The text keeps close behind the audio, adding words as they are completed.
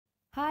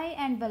Hi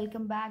and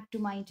welcome back to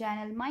my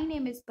channel. My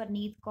name is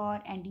Parneet Kaur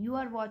and you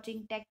are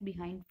watching Tech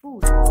Behind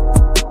Food.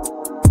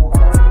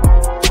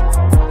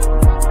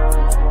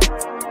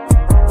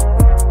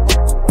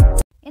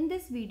 In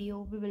this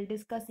video, we will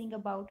discussing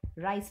about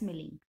rice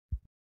milling.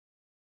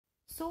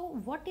 So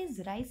what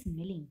is rice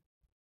milling?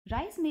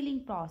 Rice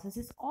milling process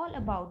is all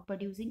about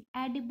producing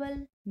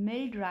edible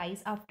milled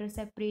rice after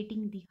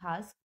separating the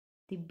husk,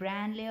 the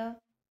bran layer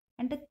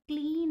and the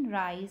clean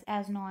rice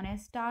as known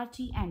as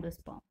starchy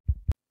endosperm.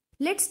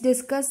 Let's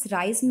discuss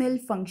rice mill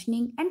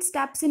functioning and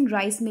steps in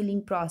rice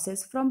milling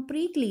process from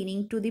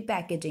pre-cleaning to the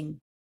packaging.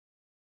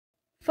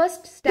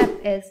 First step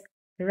is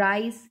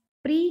rice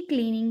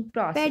pre-cleaning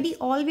process. Paddy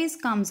always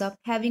comes up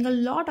having a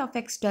lot of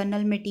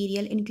external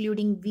material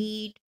including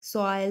wheat,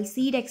 soil,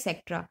 seed,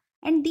 etc.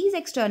 And these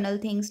external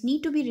things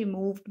need to be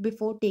removed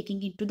before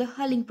taking into the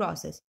hulling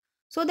process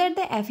so that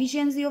the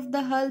efficiency of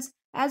the hulls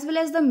as well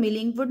as the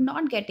milling would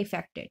not get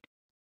affected.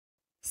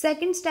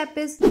 Second step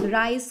is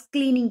rice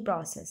cleaning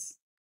process.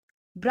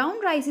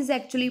 Brown rice is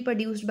actually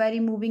produced by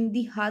removing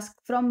the husk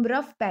from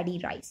rough paddy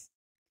rice.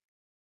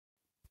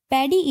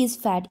 Paddy is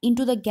fed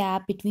into the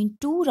gap between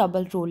two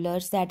rubber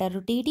rollers that are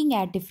rotating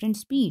at different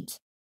speeds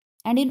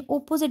and in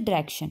opposite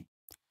direction.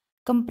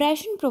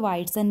 Compression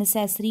provides the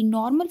necessary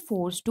normal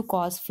force to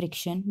cause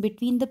friction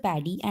between the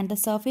paddy and the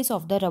surface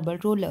of the rubber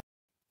roller.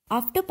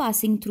 After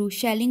passing through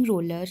shelling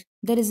rollers,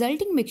 the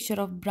resulting mixture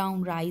of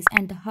brown rice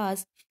and the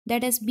husk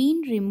that has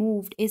been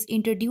removed is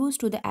introduced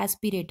to the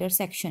aspirator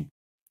section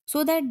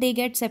so that they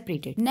get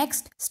separated.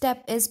 Next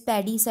step is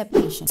paddy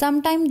separation.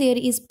 Sometimes there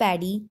is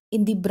paddy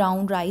in the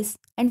brown rice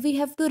and we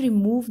have to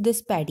remove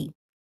this paddy.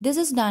 This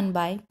is done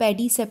by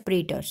paddy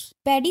separators.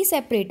 Paddy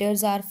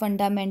separators are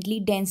fundamentally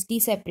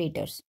density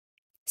separators.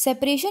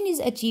 Separation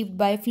is achieved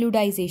by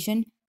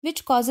fluidization,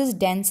 which causes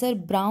denser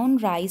brown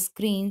rice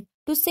grain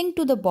to sink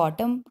to the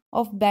bottom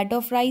of bed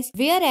of rice,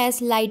 whereas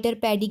lighter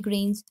paddy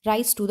grains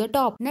rise to the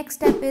top. Next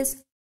step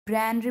is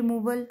bran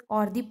removal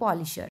or the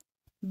polisher.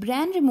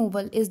 Bran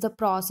removal is the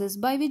process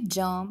by which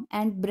germ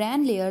and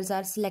bran layers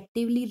are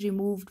selectively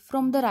removed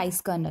from the rice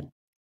kernel,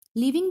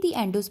 leaving the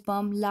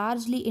endosperm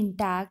largely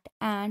intact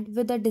and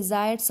with the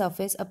desired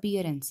surface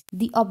appearance.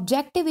 The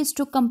objective is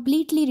to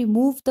completely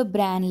remove the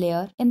bran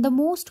layer in the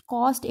most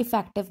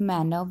cost-effective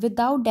manner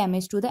without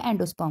damage to the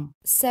endosperm.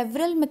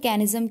 Several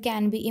mechanisms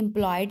can be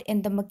employed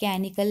in the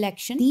mechanical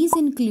action. These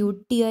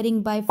include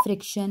tearing by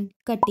friction,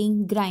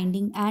 cutting,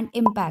 grinding, and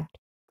impact.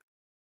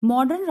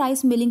 Modern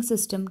rice milling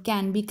system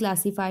can be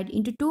classified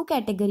into two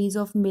categories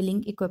of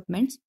milling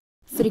equipments: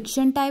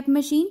 friction type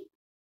machine,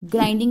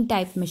 grinding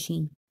type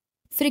machine.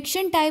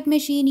 Friction type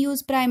machine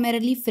use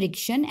primarily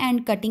friction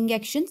and cutting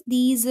actions.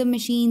 These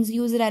machines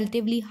use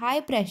relatively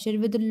high pressure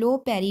with low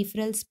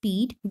peripheral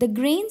speed. The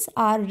grains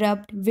are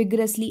rubbed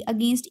vigorously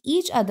against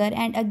each other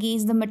and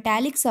against the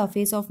metallic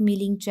surface of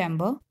milling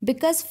chamber.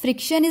 Because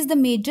friction is the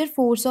major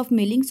force of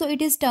milling, so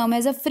it is termed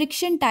as a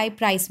friction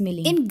type rice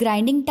milling. In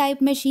grinding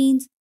type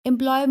machines,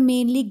 employ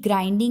mainly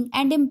grinding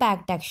and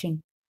impact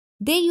action.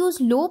 They use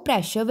low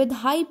pressure with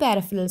high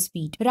peripheral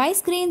speed.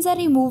 Rice grains are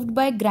removed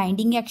by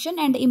grinding action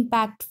and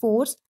impact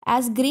force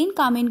as grain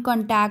come in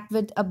contact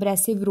with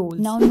abrasive rolls.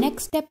 Now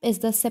next step is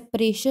the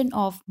separation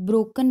of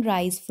broken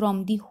rice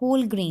from the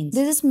whole grains.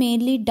 This is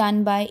mainly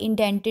done by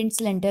indented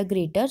cylinder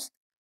graters.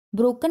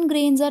 Broken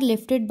grains are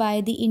lifted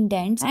by the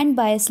indents and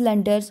by a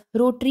cylinder's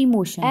rotary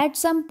motion. At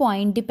some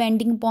point,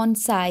 depending upon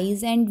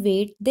size and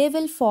weight, they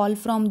will fall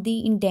from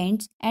the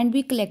indents and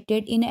be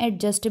collected in an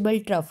adjustable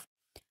trough,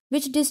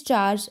 which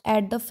discharge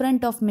at the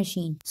front of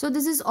machine. So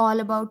this is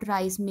all about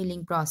rice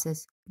milling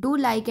process. Do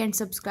like and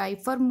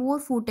subscribe for more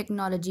food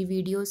technology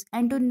videos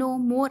and to know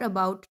more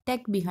about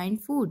tech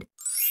behind food.